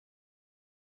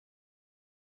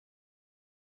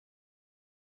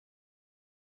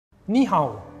Ni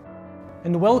hao,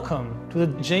 and welcome to the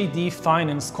JD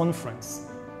Finance Conference.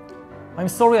 I'm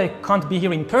sorry I can't be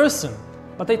here in person,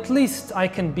 but at least I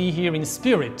can be here in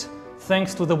spirit,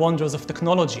 thanks to the wonders of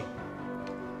technology.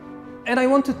 And I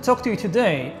want to talk to you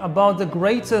today about the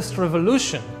greatest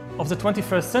revolution of the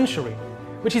 21st century,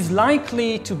 which is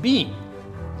likely to be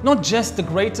not just the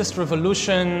greatest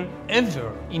revolution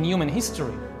ever in human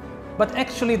history, but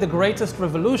actually the greatest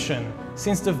revolution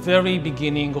since the very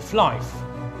beginning of life.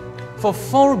 For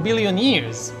 4 billion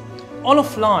years, all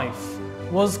of life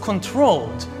was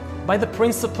controlled by the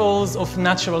principles of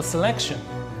natural selection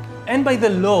and by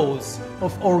the laws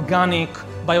of organic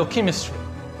biochemistry.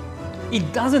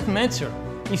 It doesn't matter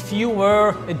if you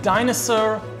were a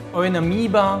dinosaur or an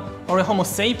amoeba or a Homo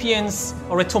sapiens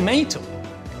or a tomato.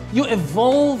 You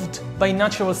evolved by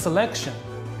natural selection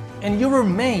and you were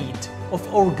made of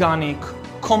organic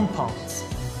compounds.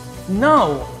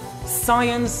 Now,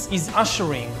 science is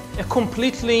ushering a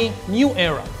completely new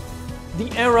era, the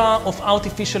era of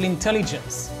artificial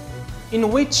intelligence,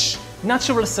 in which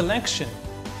natural selection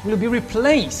will be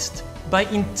replaced by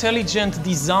intelligent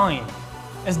design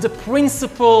as the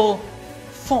principal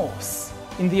force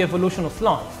in the evolution of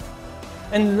life.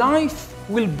 And life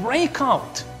will break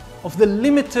out of the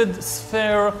limited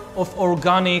sphere of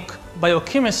organic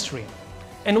biochemistry,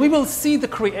 and we will see the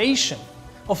creation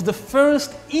of the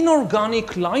first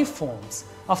inorganic life forms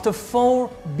after 4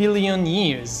 billion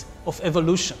years of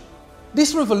evolution.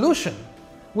 This revolution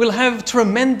will have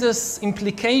tremendous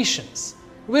implications,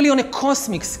 really on a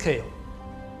cosmic scale.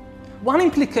 One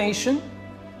implication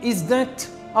is that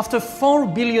after 4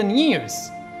 billion years,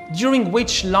 during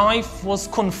which life was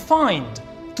confined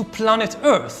to planet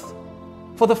Earth,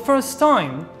 for the first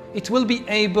time, it will be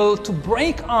able to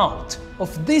break out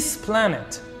of this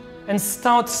planet and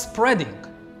start spreading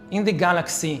in the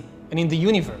galaxy and in the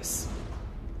universe.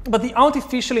 But the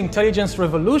artificial intelligence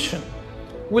revolution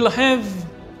will have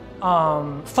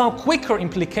far quicker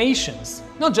implications,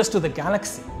 not just to the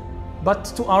galaxy, but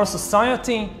to our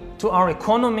society, to our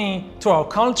economy, to our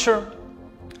culture.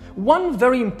 One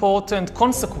very important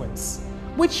consequence,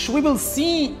 which we will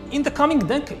see in the coming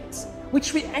decades,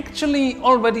 which we actually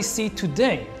already see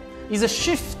today, is a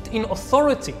shift in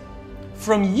authority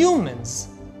from humans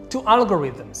to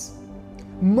algorithms.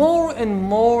 More and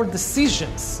more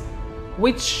decisions,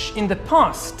 which in the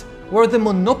past were the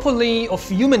monopoly of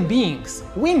human beings,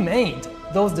 we made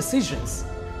those decisions,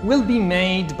 will be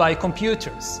made by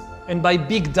computers and by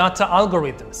big data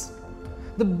algorithms.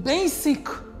 The basic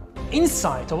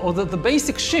insight or the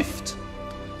basic shift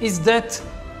is that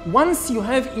once you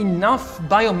have enough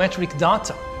biometric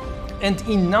data and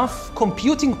enough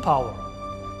computing power,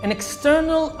 an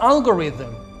external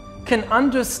algorithm can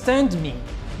understand me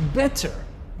better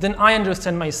than I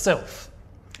understand myself.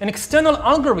 An external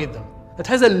algorithm that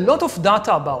has a lot of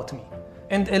data about me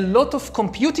and a lot of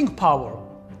computing power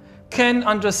can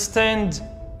understand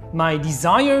my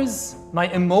desires, my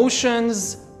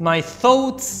emotions, my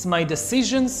thoughts, my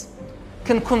decisions,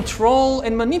 can control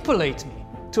and manipulate me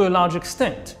to a large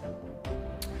extent.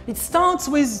 It starts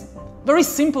with very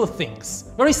simple things,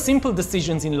 very simple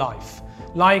decisions in life,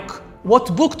 like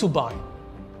what book to buy.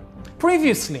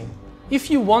 Previously,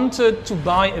 if you wanted to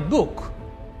buy a book,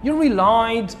 you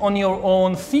relied on your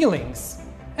own feelings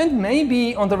and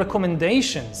maybe on the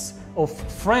recommendations of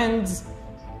friends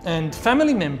and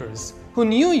family members who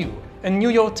knew you and knew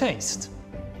your taste.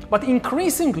 But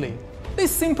increasingly,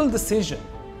 this simple decision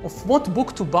of what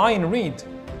book to buy and read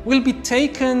will be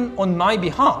taken on my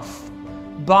behalf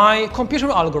by computer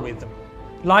algorithm,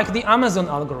 like the Amazon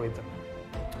algorithm.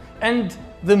 And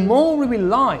the more we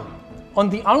rely on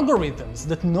the algorithms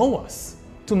that know us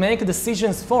to make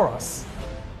decisions for us,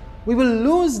 we will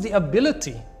lose the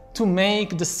ability to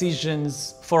make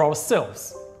decisions for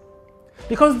ourselves.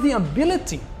 Because the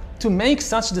ability to make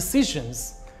such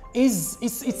decisions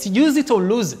it's use it or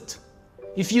lose it.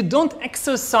 If you don't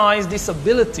exercise this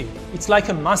ability, it's like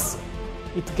a muscle.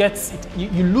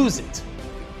 You lose it.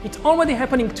 It's already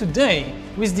happening today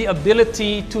with the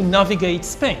ability to navigate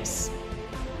space.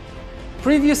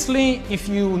 Previously, if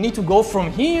you need to go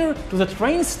from here to the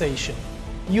train station,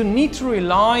 you need to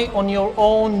rely on your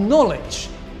own knowledge,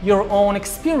 your own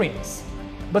experience.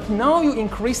 But now you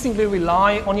increasingly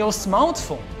rely on your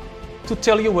smartphone to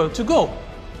tell you where to go.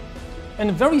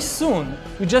 And very soon,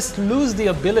 you just lose the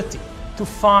ability to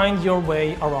find your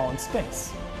way around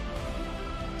space.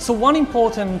 So one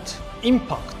important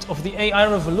impact of the AI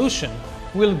revolution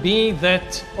will be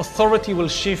that authority will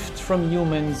shift from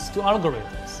humans to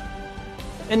algorithms.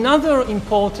 Another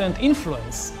important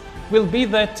influence will be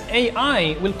that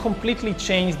AI will completely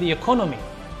change the economy,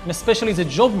 and especially the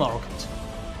job market.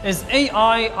 As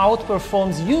AI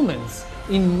outperforms humans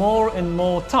in more and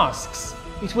more tasks,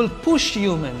 it will push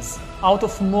humans out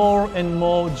of more and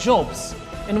more jobs,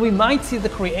 and we might see the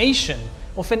creation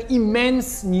of an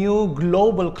immense new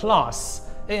global class,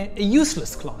 a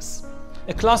useless class,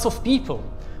 a class of people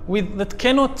that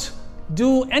cannot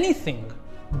do anything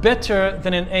better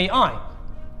than an AI.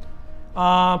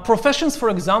 Professions, for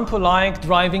example, like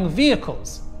driving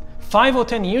vehicles. 5 or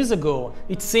 10 years ago,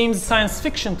 it seems science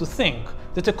fiction to think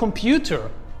that a computer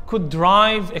could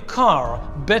drive a car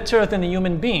better than a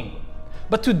human being.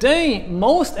 But today,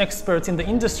 most experts in the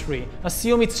industry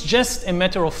assume it's just a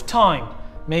matter of time,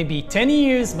 maybe 10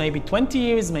 years, maybe 20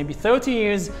 years, maybe 30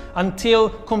 years, until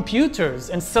computers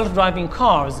and self-driving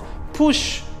cars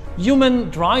push human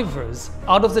drivers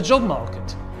out of the job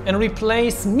market and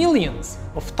replace millions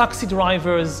of taxi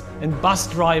drivers and bus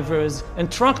drivers and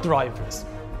truck drivers.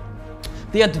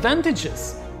 The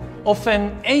advantages of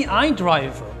an AI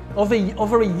driver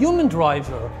over a human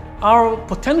driver are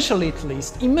potentially, at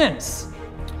least, immense.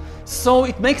 So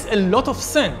it makes a lot of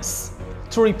sense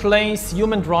to replace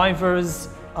human drivers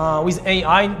with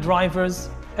AI drivers.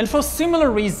 And for similar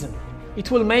reason,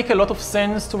 it will make a lot of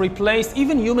sense to replace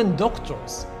even human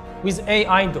doctors with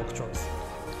AI doctors.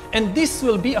 And this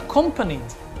will be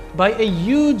accompanied by a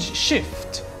huge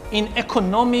shift in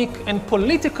economic and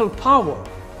political power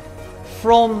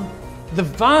from the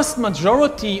vast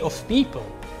majority of people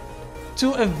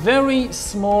to a very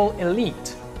small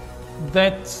elite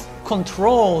that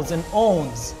controls and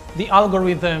owns the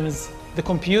algorithms, the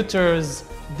computers,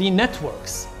 the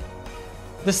networks.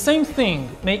 The same thing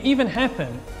may even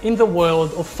happen in the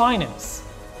world of finance.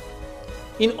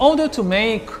 In order to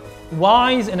make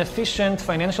wise and efficient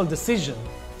financial decisions,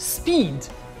 speed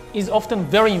is often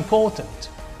very important,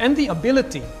 and the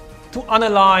ability to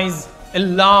analyze a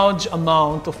large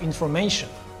amount of information.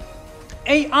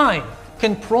 AI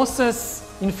can process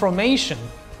information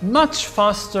much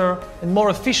faster and more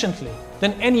efficiently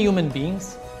than any human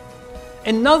beings.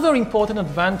 Another important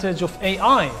advantage of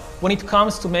AI when it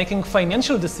comes to making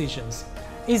financial decisions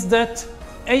is that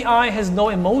AI has no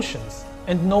emotions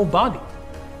and no body.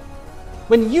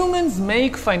 When humans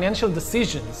make financial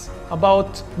decisions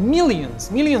about millions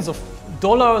of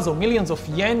dollars or millions of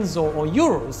yens or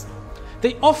euros,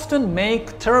 they often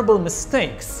make terrible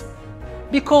mistakes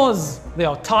because they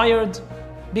are tired,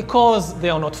 because they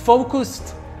are not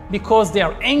focused, because they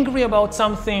are angry about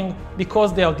something,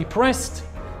 because they are depressed.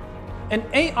 And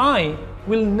AI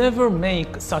will never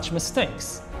make such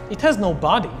mistakes. It has no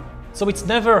body, so it's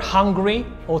never hungry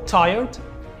or tired.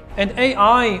 And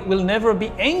AI will never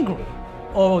be angry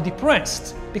or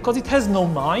depressed because it has no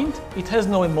mind, it has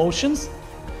no emotions.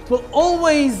 It will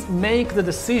always make the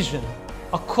decision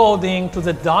according to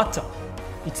the data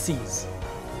it sees,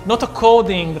 not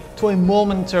according to a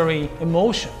momentary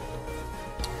emotion.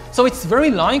 So it's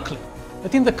very likely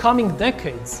that in the coming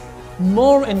decades,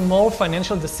 more and more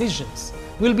financial decisions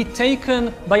will be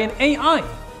taken by an AI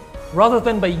rather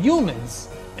than by humans,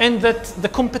 and that the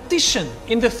competition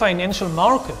in the financial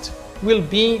market will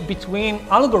be between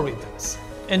algorithms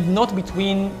and not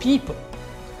between people.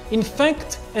 In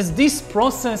fact, as this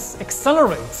process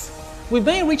accelerates, we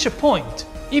may reach a point,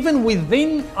 even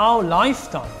within our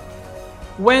lifetime,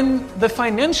 when the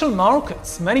financial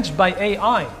markets managed by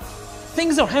AI,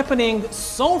 things are happening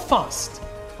so fast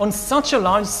on such a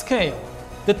large scale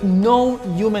that no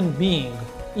human being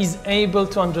is able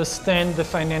to understand the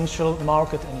financial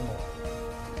market anymore.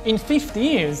 In 50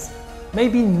 years,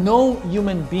 maybe no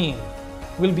human being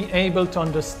will be able to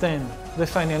understand the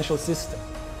financial system.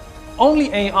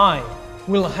 Only AI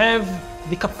will have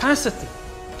the capacity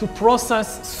to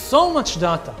process so much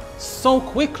data so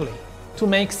quickly to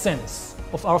make sense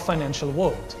of our financial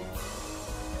world.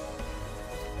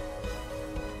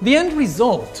 The end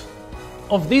result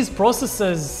of these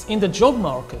processes in the job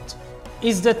market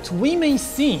is that we may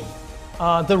see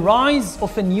the rise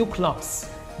of a new class,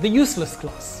 the useless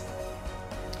class.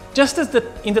 Just as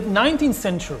in the 19th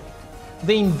century,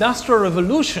 the Industrial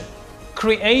Revolution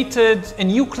created a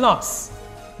new class,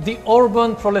 the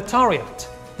urban proletariat,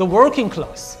 the working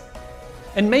class.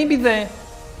 And maybe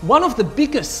one of the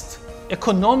biggest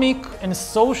economic and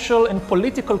social and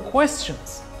political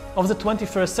questions of the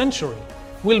 21st century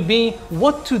will be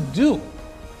what to do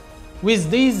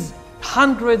with these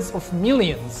hundreds of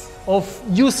millions of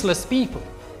useless people.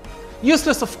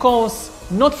 Useless, of course,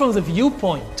 not from the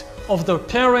viewpoint of their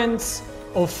parents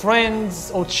or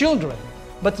friends or children,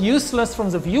 but useless from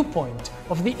the viewpoint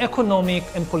of the economic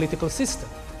and political system.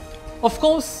 Of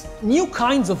course, new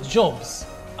kinds of jobs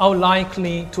are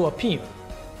likely to appear.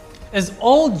 As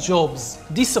old jobs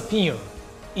disappear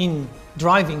in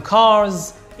driving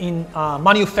cars, in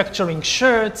manufacturing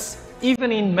shirts,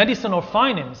 even in medicine or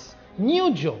finance,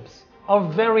 new jobs are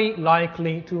very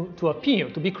likely to appear,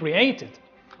 to be created.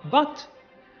 But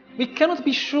we cannot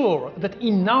be sure that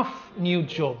enough new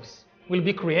jobs will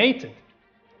be created.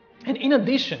 And in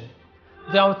addition,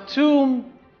 there are two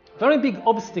very big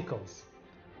obstacles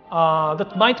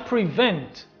that might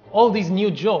prevent all these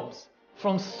new jobs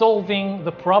from solving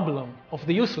the problem of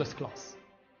the useless class.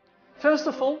 First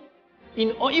of all,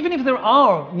 even if there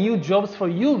are new jobs for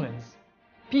humans,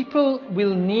 people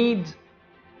will need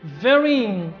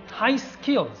very high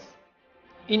skills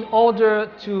in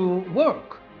order to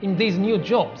work in these new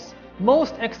jobs.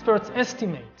 Most experts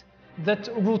estimate that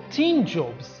routine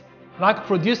jobs, like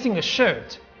producing a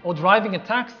shirt or driving a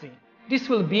taxi, this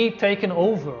will be taken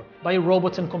over by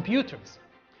robots and computers.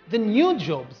 The new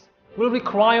jobs will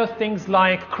require things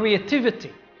like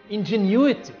creativity,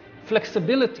 ingenuity,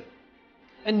 flexibility.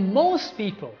 And most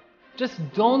people just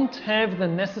don't have the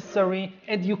necessary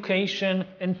education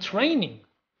and training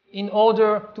in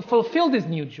order to fulfill these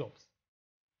new jobs.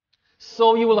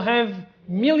 So you will have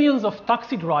millions of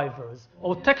taxi drivers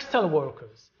or textile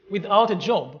workers without a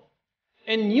job,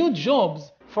 and new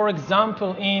jobs, for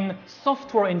example, in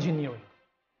software engineering.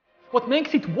 What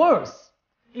makes it worse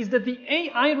is that the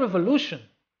AI revolution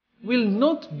will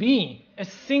not be a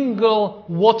single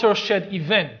watershed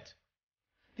event.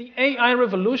 The AI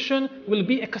revolution will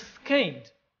be a cascade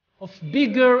of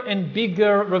bigger and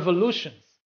bigger revolutions.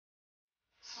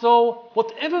 So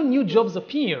whatever new jobs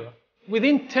appear,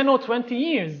 within 10 or 20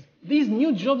 years, these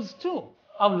new jobs too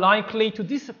are likely to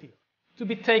disappear, to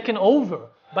be taken over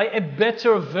by a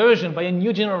better version, by a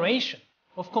new generation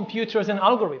of computers and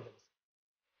algorithms.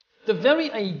 The very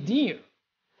idea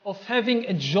of having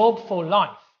a job for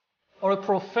life or a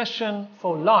profession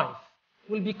for life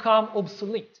will become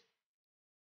obsolete.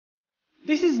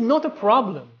 This is not a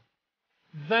problem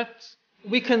that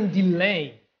we can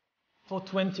delay for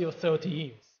 20 or 30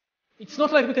 years. It's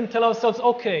not like we can tell ourselves,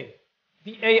 okay,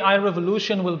 the AI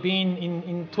revolution will be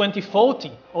in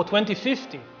 2040 or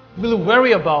 2050. We'll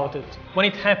worry about it when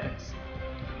it happens.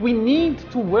 We need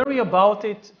to worry about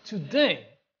it today,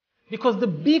 because the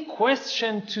big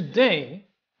question today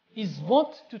is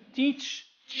what to teach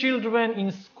children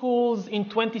in schools in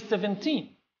 2017.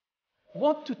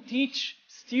 What to teach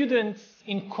students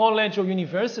in college or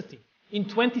university in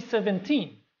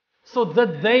 2017 so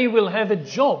that they will have a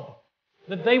job,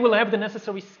 that they will have the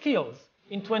necessary skills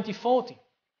in 2040.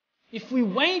 If we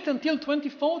wait until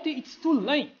 2040, it's too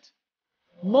late.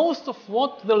 Most of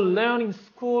what they'll learn in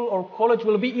school or college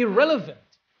will be irrelevant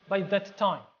by that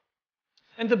time.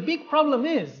 And the big problem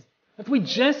is that we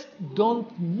just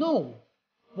don't know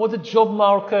what the job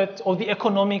market or the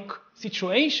economic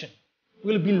situation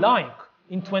will be like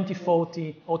in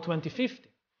 2040 or 2050.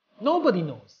 Nobody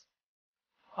knows.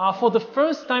 For the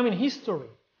first time in history,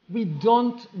 we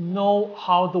don't know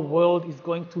how the world is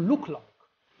going to look like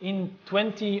in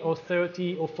 20 or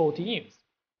 30 or 40 years.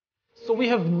 So we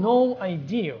have no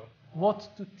idea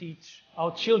what to teach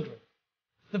our children.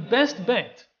 The best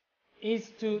bet is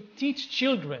to teach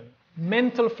children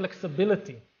mental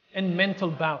flexibility and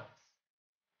mental balance.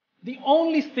 The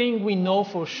only thing we know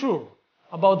for sure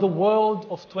about the world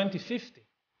of 2050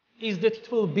 is that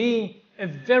it will be a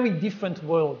very different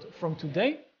world from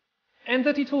today, and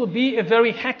that it will be a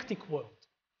very hectic world,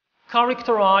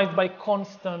 characterized by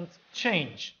constant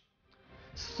change.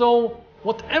 So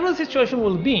whatever the situation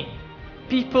will be,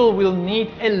 people will need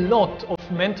a lot of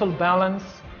mental balance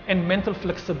and mental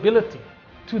flexibility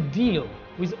to deal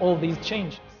with all these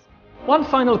changes. One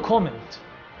final comment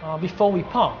before we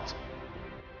part.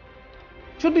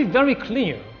 It should be very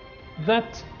clear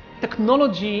that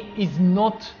technology is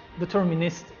not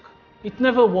deterministic. It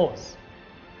never was.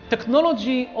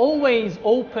 Technology always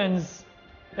opens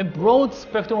a broad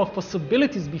spectrum of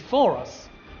possibilities before us,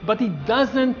 but it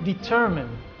doesn't determine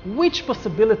which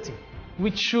possibility we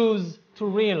choose to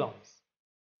realize.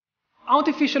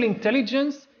 Artificial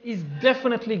intelligence is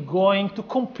definitely going to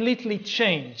completely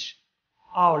change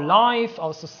our life,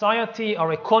 our society,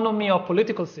 our economy, our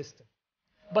political system.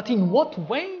 But in what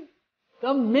way? There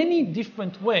are many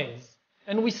different ways,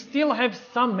 and we still have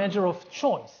some measure of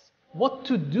choice what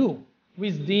to do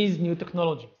with these new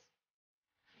technologies.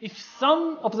 If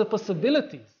some of the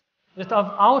possibilities that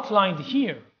I've outlined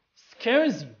here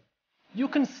scares you, you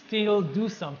can still do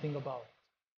something about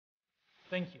it.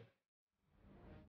 Thank you.